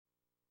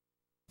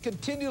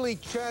Continually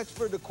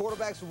transferred the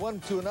quarterbacks from one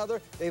to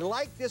another. They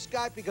like this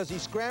guy because he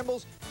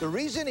scrambles. The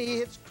reason he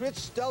hits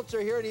Chris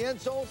Stelzer here in the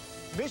end zone,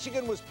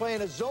 Michigan was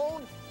playing a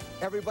zone.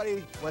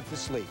 Everybody went to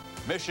sleep.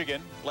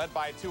 Michigan led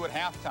by 2 at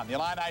halftime. The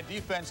Illini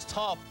defense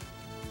tough,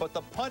 but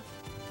the punt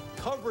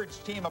coverage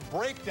team a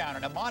breakdown,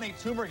 and Amani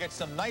Toomer gets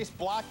some nice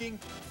blocking,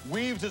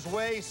 weaves his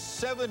way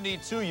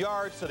 72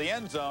 yards to the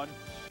end zone,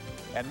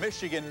 and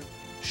Michigan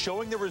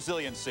showing the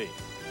resiliency.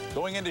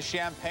 Going into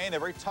Champaign, a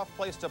very tough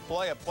place to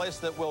play, a place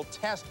that will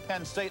test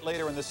Penn State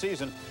later in the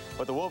season,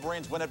 but the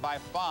Wolverines win it by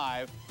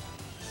 5,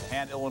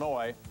 and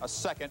Illinois a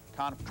second.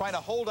 Trying to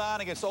hold on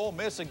against Ole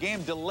Miss, a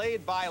game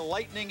delayed by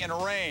lightning and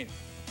rain.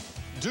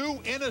 Dew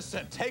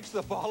Innocent takes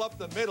the ball up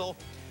the middle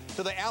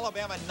to the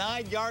Alabama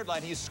 9-yard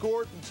line. He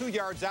scored from 2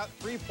 yards out.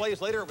 3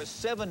 plays later, it was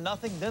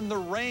 7-0. Then the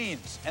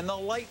rains and the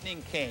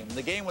lightning came.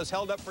 The game was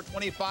held up for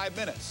 25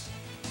 minutes.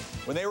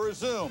 When they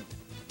resumed,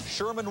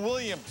 Sherman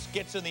Williams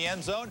gets in the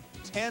end zone.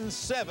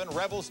 10-7.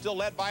 Rebels still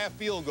led by a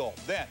field goal.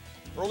 Then,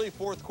 early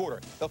fourth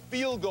quarter, the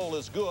field goal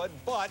is good,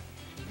 but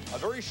a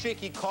very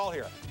shaky call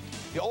here.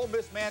 The Ole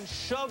Miss man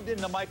shoved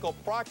into Michael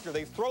Proctor.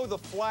 They throw the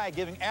flag,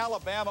 giving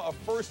Alabama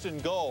a 1st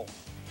and goal.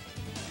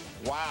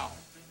 Wow.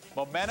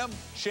 Momentum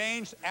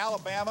changed.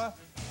 Alabama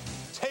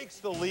takes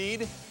the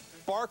lead.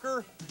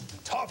 Barker,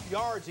 tough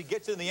yards. He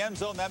gets in the end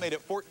zone. That made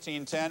it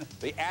 14-10.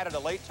 They added a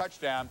late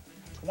touchdown.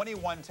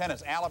 21-10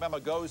 as Alabama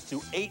goes to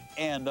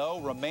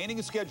 8-0.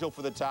 Remaining schedule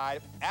for the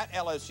Tide at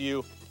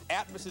LSU,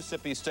 at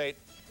Mississippi State,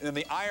 and then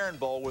the Iron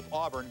Bowl with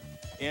Auburn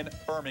in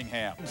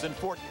Birmingham. In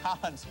Fort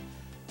Collins,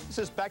 this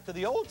is back to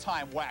the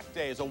old-time WAC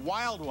days, a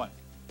wild one.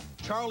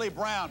 Charlie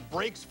Brown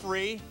breaks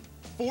free,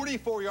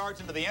 44 yards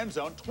into the end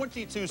zone,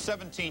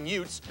 22-17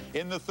 Utes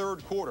in the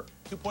third quarter.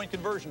 2-point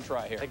conversion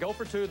try here. They go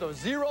for 2, though.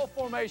 Zero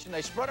formation.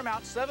 They spread them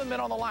out, 7 men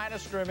on the line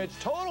of scrimmage.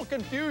 Total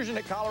confusion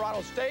at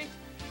Colorado State.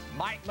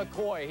 Mike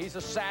McCoy, he's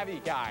a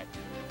savvy guy.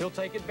 He'll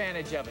take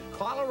advantage of it.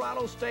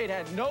 Colorado State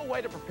had no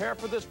way to prepare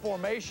for this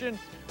formation.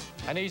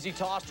 An easy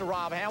toss to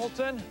Rob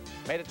Hamilton,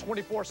 made it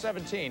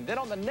 24-17. Then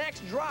on the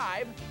next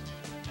drive,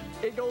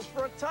 it goes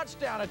for a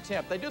touchdown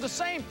attempt. They do the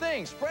same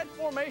thing, spread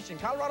formation.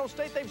 Colorado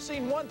State, they've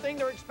seen one thing,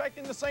 they're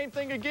expecting the same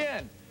thing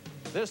again.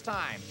 This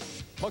time,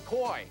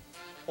 McCoy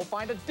will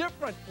find a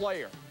different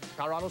player.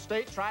 Colorado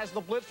State tries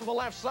the blitz from the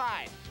left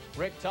side.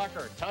 Rick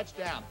Tucker,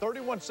 touchdown,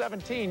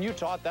 31-17,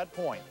 Utah at that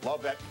point.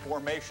 Love that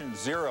formation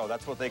 0,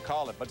 that's what they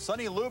call it. But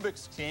Sonny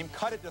Lubbock's team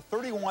cut it to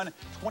 31-29,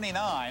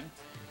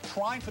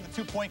 trying for the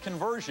 2-point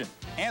conversion.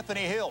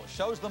 Anthony Hill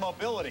shows the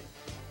mobility,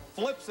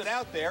 flips it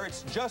out there.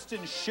 It's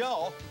Justin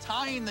Shull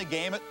tying the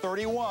game at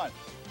 31.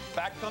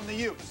 Back come the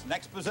Utes.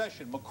 Next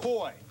possession,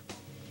 McCoy,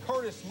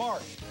 Curtis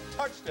Marsh,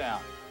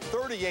 touchdown,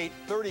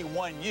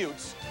 38-31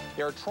 Utes.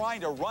 They're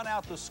trying to run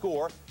out the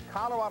score.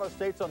 Colorado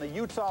State's on the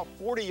Utah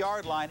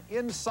 40-yard line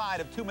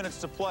inside of 2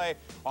 minutes to play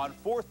on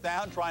 4th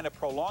down, trying to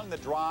prolong the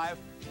drive,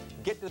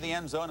 get to the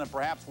end zone, and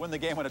perhaps win the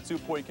game on a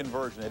 2-point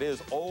conversion. It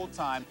is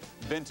old-time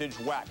vintage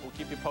WAC. We'll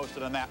keep you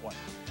posted on that one.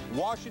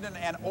 Washington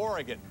and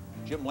Oregon.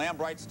 Jim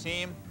Lambright's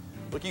team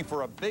looking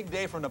for a big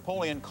day from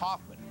Napoleon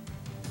Kaufman.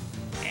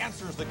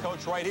 Answers the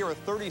coach right here, a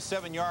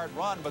 37-yard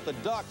run, but the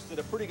Ducks did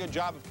a pretty good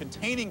job of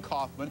containing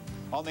Kaufman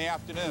on the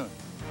afternoon.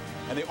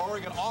 And the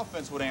Oregon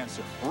offense would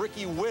answer.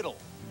 Ricky Whittle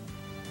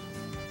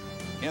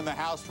in the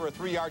house for a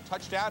 3-yard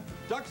touchdown.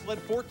 Ducks led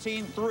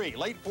 14-3,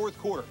 late fourth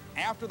quarter.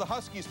 After the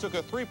Huskies took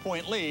a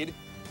 3-point lead,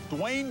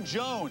 Dwayne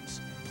Jones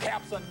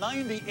caps a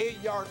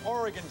 98-yard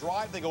Oregon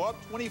drive. They go up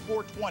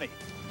 24-20.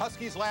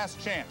 Huskies' last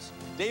chance.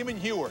 Damon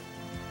Heward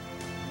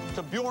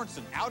to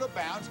Bjornsson, out of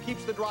bounds,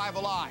 keeps the drive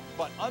alive.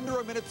 But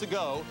under a minute to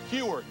go,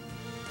 Heward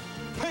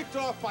picked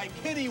off by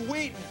Kenny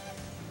Wheaton.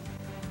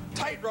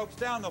 Tight ropes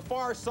down the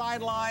far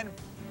sideline.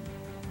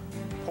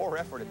 Poor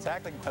effort at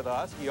tackling by the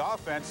Husky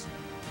offense.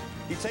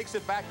 He takes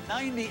it back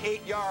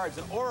 98 yards,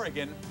 and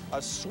Oregon,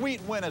 a sweet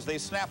win as they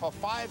snap a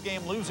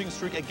 5-game losing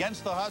streak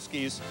against the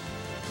Huskies.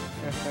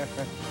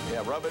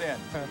 Yeah, rub it in.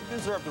 You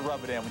deserve to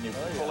rub it in when you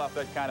pull off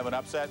that kind of an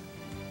upset.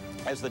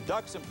 As the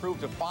Ducks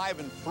improve to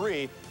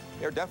 5-3,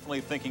 they're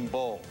definitely thinking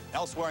bold.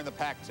 Elsewhere in the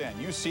Pac-10,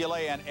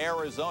 UCLA and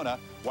Arizona,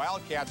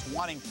 Wildcats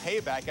wanting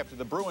payback after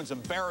the Bruins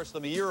embarrassed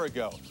them a year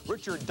ago.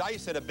 Richard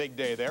Dice had a big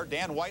day there.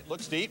 Dan White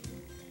looks deep,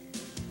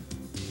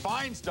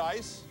 finds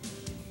Dice,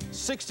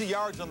 60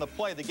 yards on the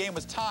play. The game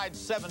was tied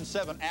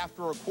 7-7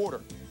 after a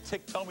quarter.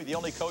 Dick Tomey, the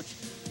only coach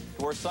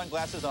to wear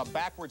sunglasses and a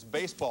backwards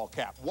baseball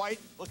cap. White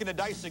looking to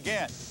Dice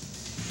again.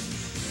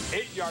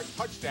 8-yard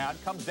touchdown,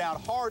 comes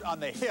down hard on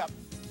the hip.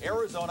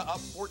 Arizona up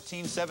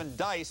 14-7.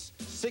 Dice,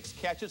 6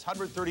 catches,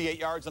 138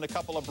 yards, and a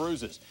couple of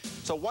bruises.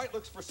 So White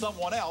looks for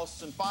someone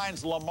else and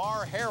finds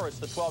Lamar Harris,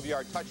 the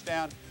 12-yard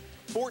touchdown,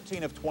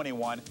 14 of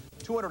 21,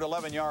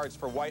 211 yards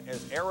for White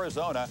as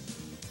Arizona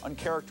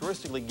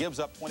uncharacteristically gives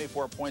up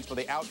 24 points, but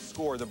they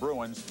outscore the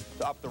Bruins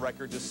to up the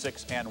record to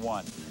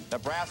 6-1.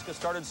 Nebraska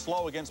started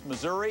slow against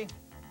Missouri.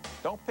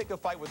 Don't pick a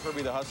fight with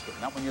Herbie the Husker,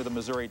 not when you're the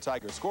Missouri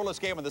Tigers. Scoreless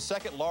game in the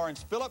second.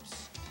 Lawrence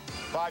Phillips,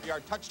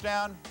 5-yard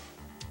touchdown.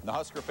 And the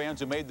Husker fans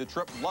who made the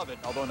trip love it,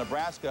 although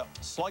Nebraska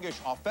sluggish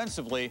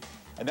offensively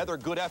Another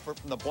good effort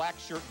from the black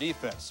shirt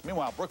defense.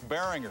 Meanwhile, Brooke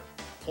Berringer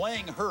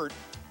playing hurt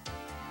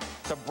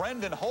to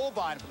Brendan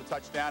Holbein for the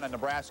touchdown, and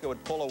Nebraska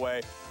would pull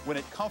away, win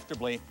it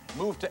comfortably,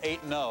 move to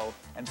 8-0,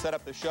 and set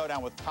up the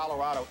showdown with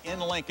Colorado in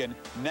Lincoln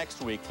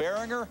next week.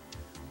 Berringer,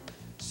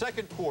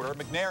 second quarter,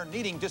 McNair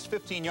needing just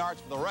 15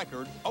 yards for the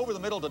record. Over the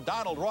middle to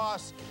Donald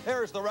Ross.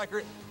 There's the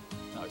record.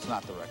 No, it's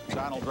not the record.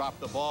 Donald dropped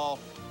the ball.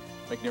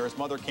 McNair's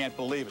mother can't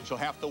believe it. She'll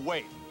have to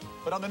wait.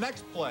 But on the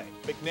next play,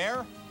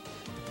 McNair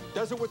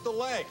does it with the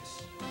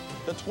legs.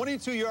 The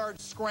 22-yard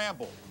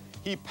scramble.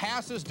 He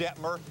passes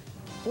Detmer,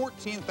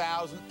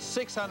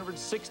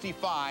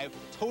 14,665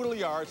 total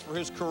yards for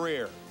his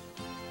career.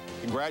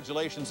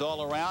 Congratulations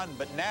all around,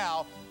 but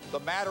now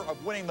the matter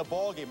of winning the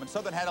ball game. And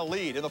Southern had a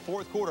lead in the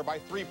fourth quarter by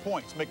 3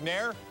 points.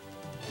 McNair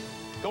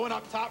going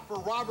up top for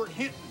Robert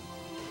Hinton.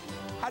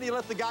 How do you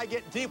let the guy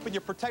get deep when you're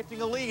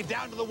protecting a lead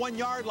down to the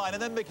 1-yard line?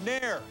 And then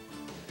McNair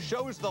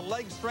shows the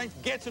leg strength,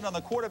 gets it on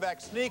the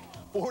quarterback sneak,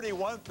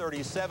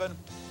 41-37.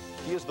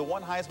 He is the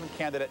one Heisman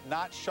candidate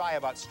not shy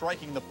about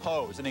striking the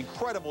pose. An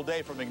incredible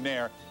day for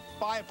McNair.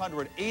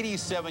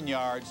 587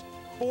 yards,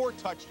 4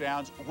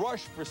 touchdowns,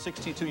 rushed for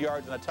 62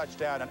 yards and a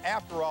touchdown. And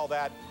after all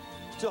that,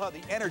 still have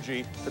the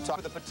energy to talk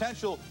about the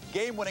potential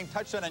game-winning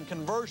touchdown and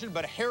conversion.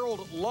 But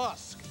Harold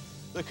Lusk,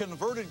 the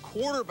converted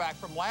quarterback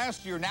from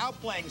last year, now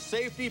playing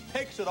safety,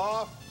 picks it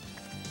off.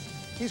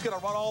 He's going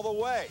to run all the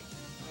way.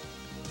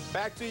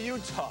 Back to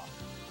Utah.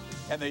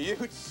 And the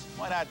Utes,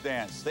 why not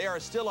dance? They are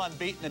still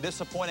unbeaten. A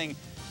disappointing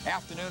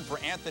afternoon for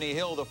Anthony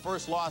Hill. The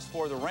first loss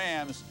for the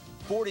Rams,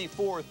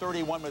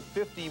 44-31 with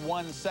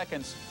 51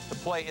 seconds to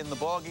play in the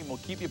ballgame. We'll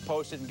keep you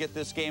posted and get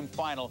this game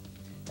final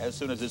as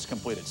soon as it's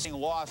completed.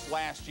 Lost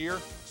last year.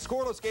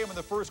 Scoreless game in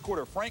the first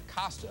quarter. Frank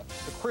Costa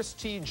to Chris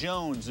T.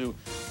 Jones, who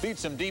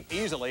beats him deep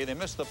easily. They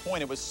missed the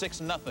point. It was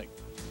 6-0.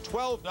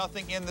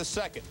 12-0 in the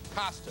second.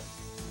 Costa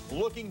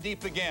looking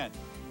deep again.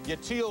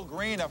 Yatil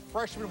Green, a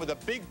freshman with a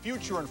big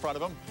future in front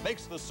of him,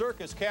 makes the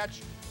circus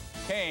catch.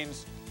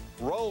 Canes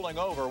rolling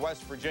over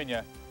West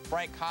Virginia.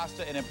 Frank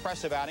Costa, an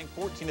impressive outing,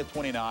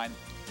 14-29,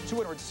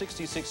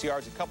 266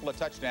 yards, a couple of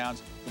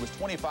touchdowns. It was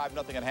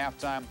 25-0 at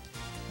halftime.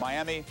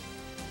 Miami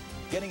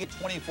getting it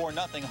 24-0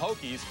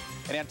 Hokies,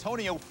 and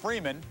Antonio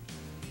Freeman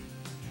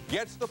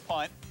gets the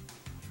punt.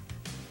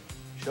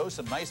 Shows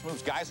some nice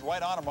moves. Guys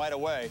right on him right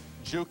away.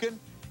 Jukin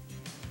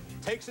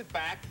takes it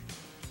back.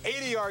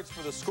 80 yards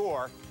for the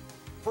score.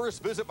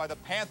 First visit by the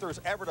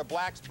Panthers ever to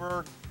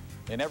Blacksburg.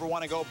 They never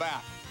want to go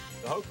back.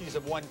 The Hokies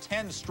have won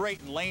 10 straight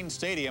in Lane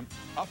Stadium,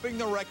 upping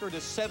the record to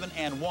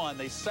 7-1.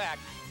 They sacked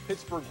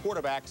Pittsburgh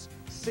quarterbacks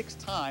 6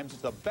 times.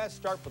 It's the best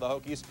start for the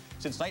Hokies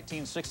since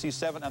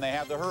 1967, and they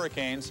have the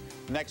Hurricanes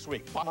next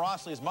week. Bob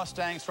Rossley's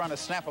Mustangs trying to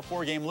snap a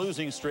 4-game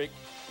losing streak.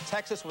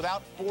 Texas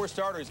without 4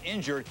 starters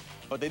injured,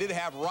 but they did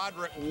have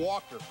Roderick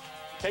Walker.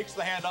 Takes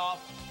the handoff,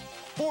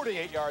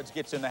 48 yards,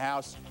 gets in the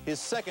house. His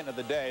second of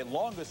the day,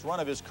 longest run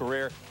of his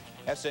career.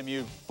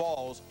 SMU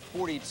falls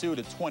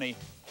 42-20.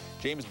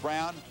 James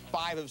Brown,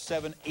 5 of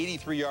 7,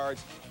 83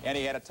 yards, and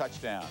he had a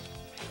touchdown.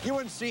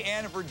 UNC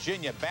and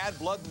Virginia, bad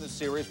blood in the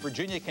series.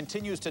 Virginia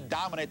continues to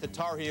dominate the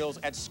Tar Heels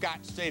at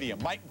Scott Stadium.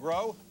 Mike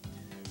Groh,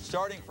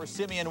 starting for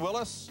Simeon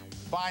Willis,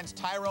 finds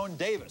Tyrone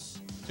Davis.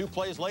 2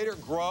 plays later,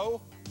 Groh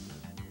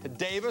to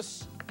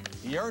Davis.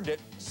 He earned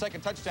it.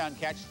 Second touchdown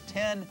catch,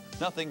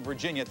 10-0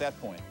 Virginia at that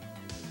point.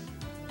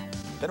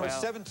 Then it was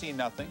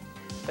 17-0.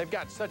 They've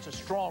got such a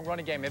strong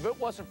running game. If it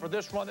wasn't for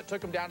this run that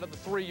took them down to the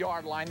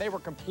 3-yard line, they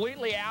were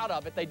completely out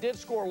of it. They did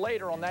score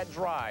later on that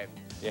drive.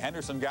 Yeah,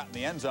 Henderson got in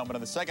the end zone, but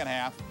in the second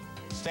half,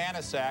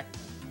 Stanisak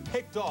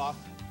picked off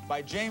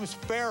by James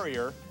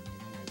Ferrier.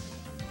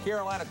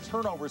 Carolina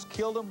turnovers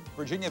killed him.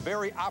 Virginia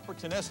very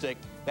opportunistic.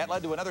 That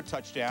led to another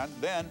touchdown.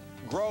 Then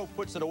Grove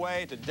puts it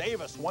away to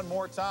Davis one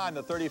more time,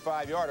 the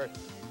 35-yarder.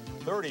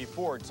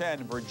 34-10,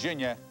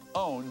 Virginia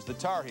owns the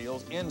Tar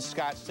Heels in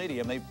Scott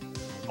Stadium. They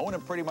own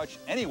him pretty much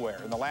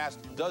anywhere in the last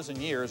dozen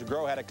years.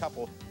 Groh had a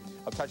couple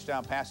of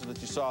touchdown passes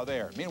that you saw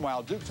there.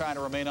 Meanwhile, Duke trying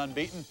to remain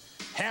unbeaten,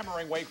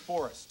 hammering Wake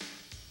Forest.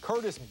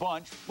 Curtis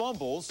Bunch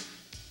fumbles.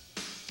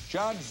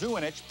 John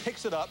Zuinich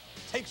picks it up,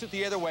 takes it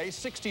the other way,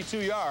 62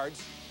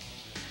 yards.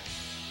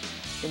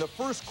 In the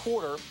first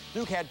quarter,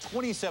 Duke had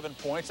 27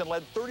 points and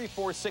led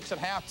 34-6 at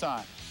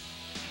halftime.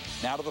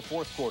 Now to the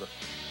fourth quarter.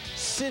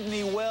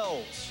 Sidney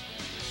Wells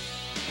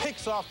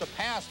picks off the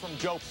pass from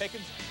Joe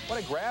Pickens.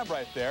 What a grab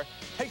right there.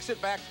 Takes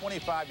it back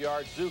 25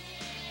 yards. Duke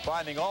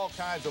finding all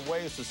kinds of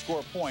ways to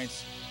score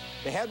points.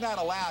 They have not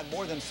allowed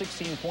more than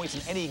 16 points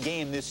in any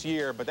game this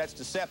year, but that's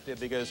deceptive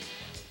because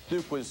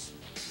Duke was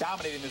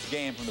dominating this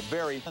game from the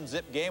very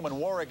unzipped game when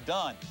Warwick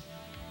Dunn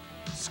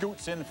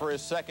scoots in for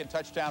his second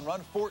touchdown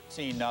run,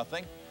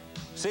 14-0.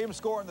 Same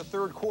score in the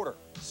third quarter.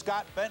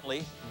 Scott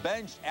Bentley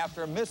benched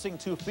after missing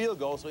 2 field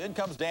goals, so in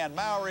comes Dan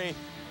Mowry.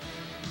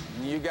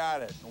 You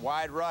got it,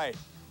 wide right.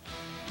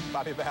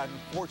 Bobby Bowden,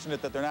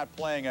 fortunate that they're not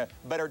playing a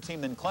better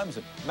team than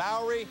Clemson.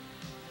 Mowry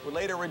would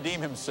later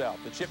redeem himself.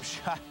 The chip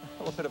shot, a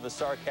little bit of a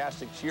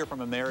sarcastic cheer from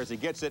him there as he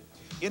gets it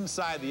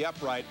inside the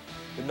upright.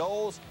 The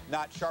Noles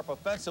not sharp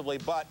offensively,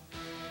 but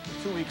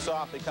 2 weeks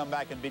off, they come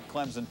back and beat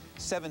Clemson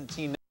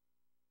 17-9.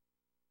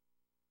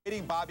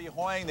 Bobby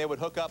Hoying, they would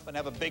hook up and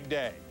have a big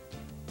day.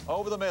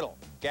 Over the middle,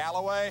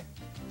 Galloway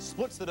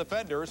splits the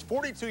defenders,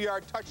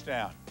 42-yard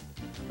touchdown.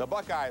 The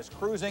Buckeyes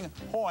cruising.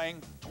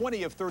 Hoying,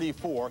 20 of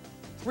 34,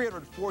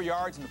 304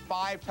 yards and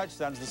 5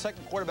 touchdowns. The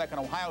second quarterback in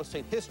Ohio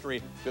State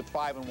history with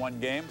 5 in one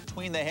game.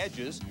 Between the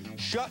hedges,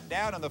 shut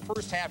down in the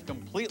first half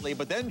completely,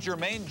 but then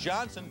Jermaine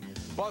Johnson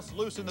busts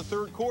loose in the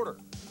third quarter.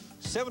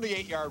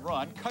 78-yard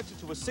run cuts it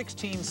to a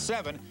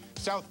 16-7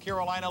 South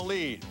Carolina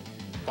lead.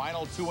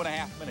 Final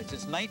 2.5 minutes.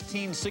 It's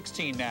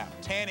 19-16 now.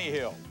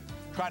 Tannehill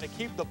trying to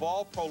keep the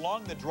ball,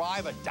 prolong the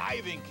drive, a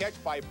diving catch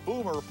by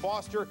Boomer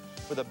Foster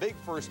with a big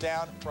first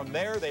down. From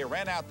there, they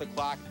ran out the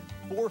clock.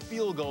 4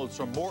 field goals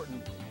from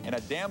Morton and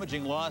a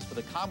damaging loss for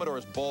the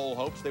Commodores' bowl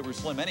hopes. They were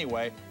slim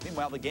anyway.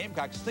 Meanwhile, the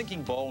Gamecocks'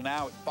 thinking bowl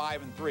now at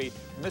 5-3.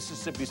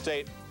 Mississippi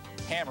State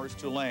hammers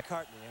Tulane.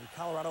 Cartney and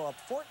Colorado up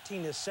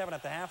 14-7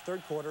 at the half,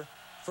 third quarter.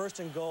 First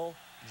and goal,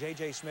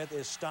 J.J. Smith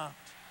is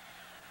stopped.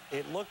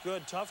 It looked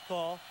good, tough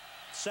call.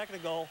 Second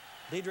and goal,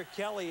 Dedrick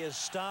Kelly is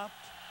stopped.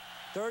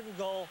 Third and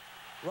goal,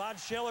 Rod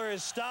Schiller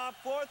is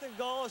stopped. Fourth and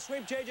goal, a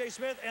sweep J.J.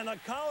 Smith, and the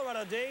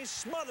Colorado D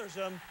smothers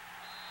him.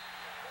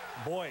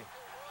 Boy,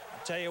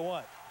 I'll tell you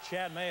what,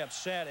 Chad May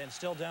upset and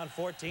still down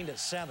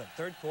 14-7.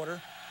 Third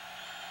quarter,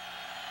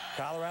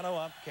 Colorado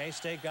up.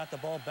 K-State got the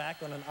ball back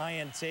on an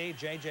INT.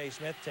 J.J.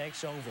 Smith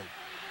takes over.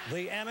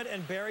 The Emmett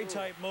and Berry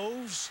type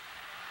moves.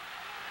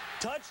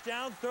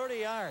 Touchdown, 30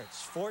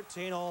 yards,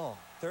 14 all.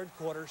 Third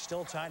quarter,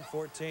 still tied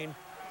 14.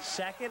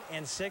 Second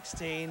and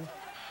 16.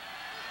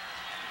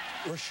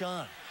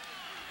 Rashaan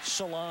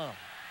Salaam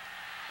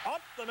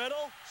up the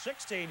middle,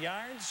 16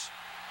 yards.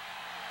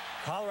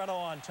 Colorado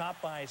on top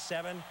by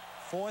 7.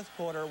 Fourth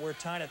quarter, we're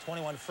tied at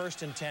 21,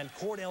 first and 10.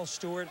 Cordell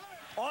Stewart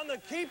on the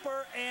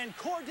keeper, and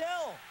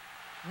Cordell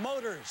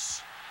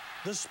motors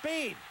the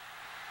speed.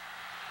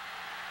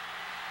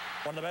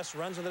 One of the best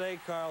runs of the day,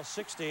 Carl,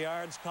 60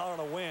 yards.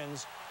 Colorado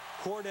wins.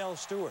 Cordell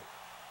Stewart,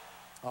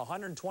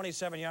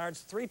 127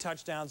 yards, 3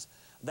 touchdowns.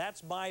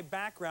 That's my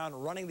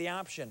background, running the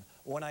option.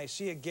 When I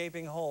see a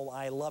gaping hole,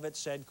 I love it,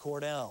 said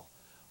Cordell.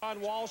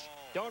 On Walsh,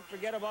 don't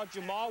forget about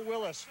Jamal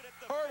Willis.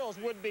 Hurdles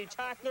would-be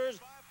tacklers.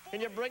 Can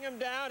you bring him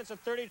down? It's a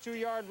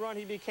 32-yard run.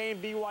 He became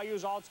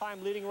BYU's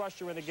all-time leading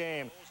rusher in the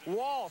game.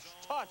 Walsh,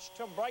 touch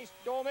to Bryce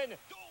Doman,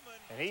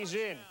 and he's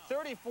in.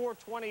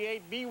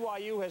 34-28.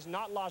 BYU has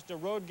not lost a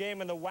road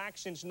game in the WAC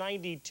since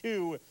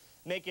 '92.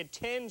 Make it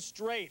 10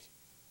 straight.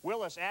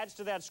 Willis adds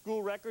to that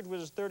school record with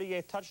his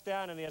 38th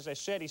touchdown, and as I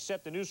said, he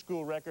set the new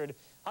school record.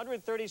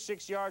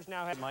 136 yards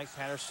now. Mike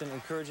Patterson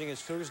encouraging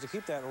his Cougars to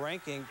keep that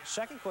ranking.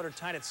 Second quarter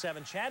tied at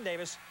 7. Chad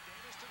Davis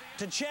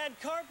to Chad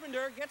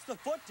Carpenter, gets the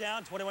foot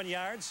down, 21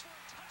 yards.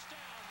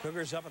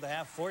 Cougars up at the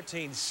half,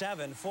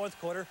 14-7. Fourth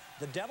quarter,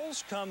 the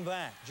Devils come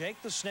back.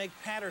 Jake the Snake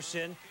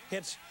Patterson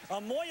hits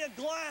Amoya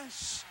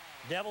Glass.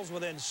 Devils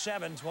within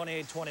 7,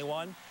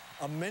 28-21.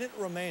 A minute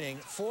remaining.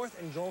 Fourth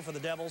and goal for the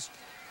Devils.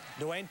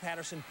 Dwayne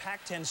Patterson,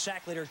 Pac-10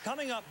 sack leader,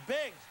 coming up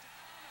big.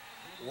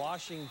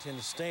 Washington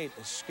State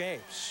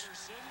escapes.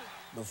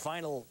 The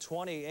final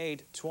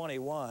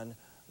 28-21.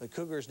 The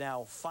Cougars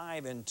now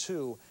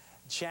 5-2.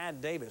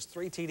 Chad Davis,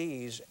 3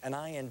 TDs, an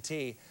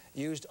INT,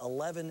 used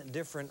 11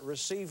 different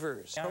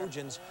receivers.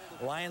 Trojans,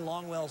 Ryan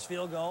Longwell's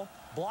field goal,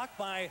 blocked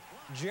by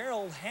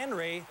Gerald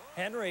Henry.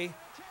 Henry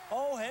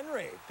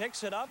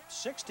picks it up,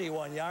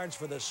 61 yards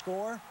for the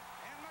score,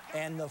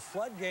 and the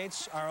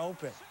floodgates are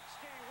open.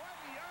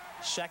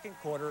 Second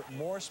quarter,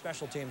 more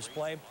special teams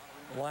play.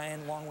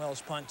 Ryan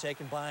Longwell's punt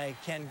taken by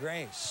Ken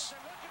Grace.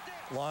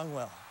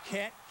 Longwell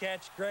can't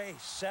catch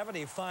Grace.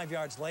 75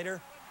 yards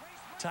later,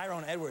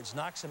 Tyrone Edwards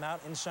knocks him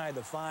out inside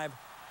the 5.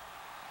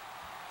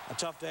 A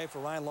tough day for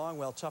Ryan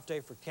Longwell, tough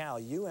day for Cal.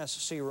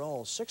 USC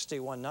rolls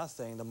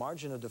 61-0. The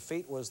margin of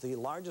defeat was the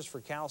largest for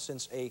Cal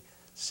since a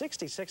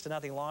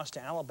 66-0 loss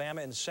to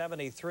Alabama in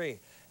 '73.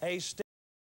 A state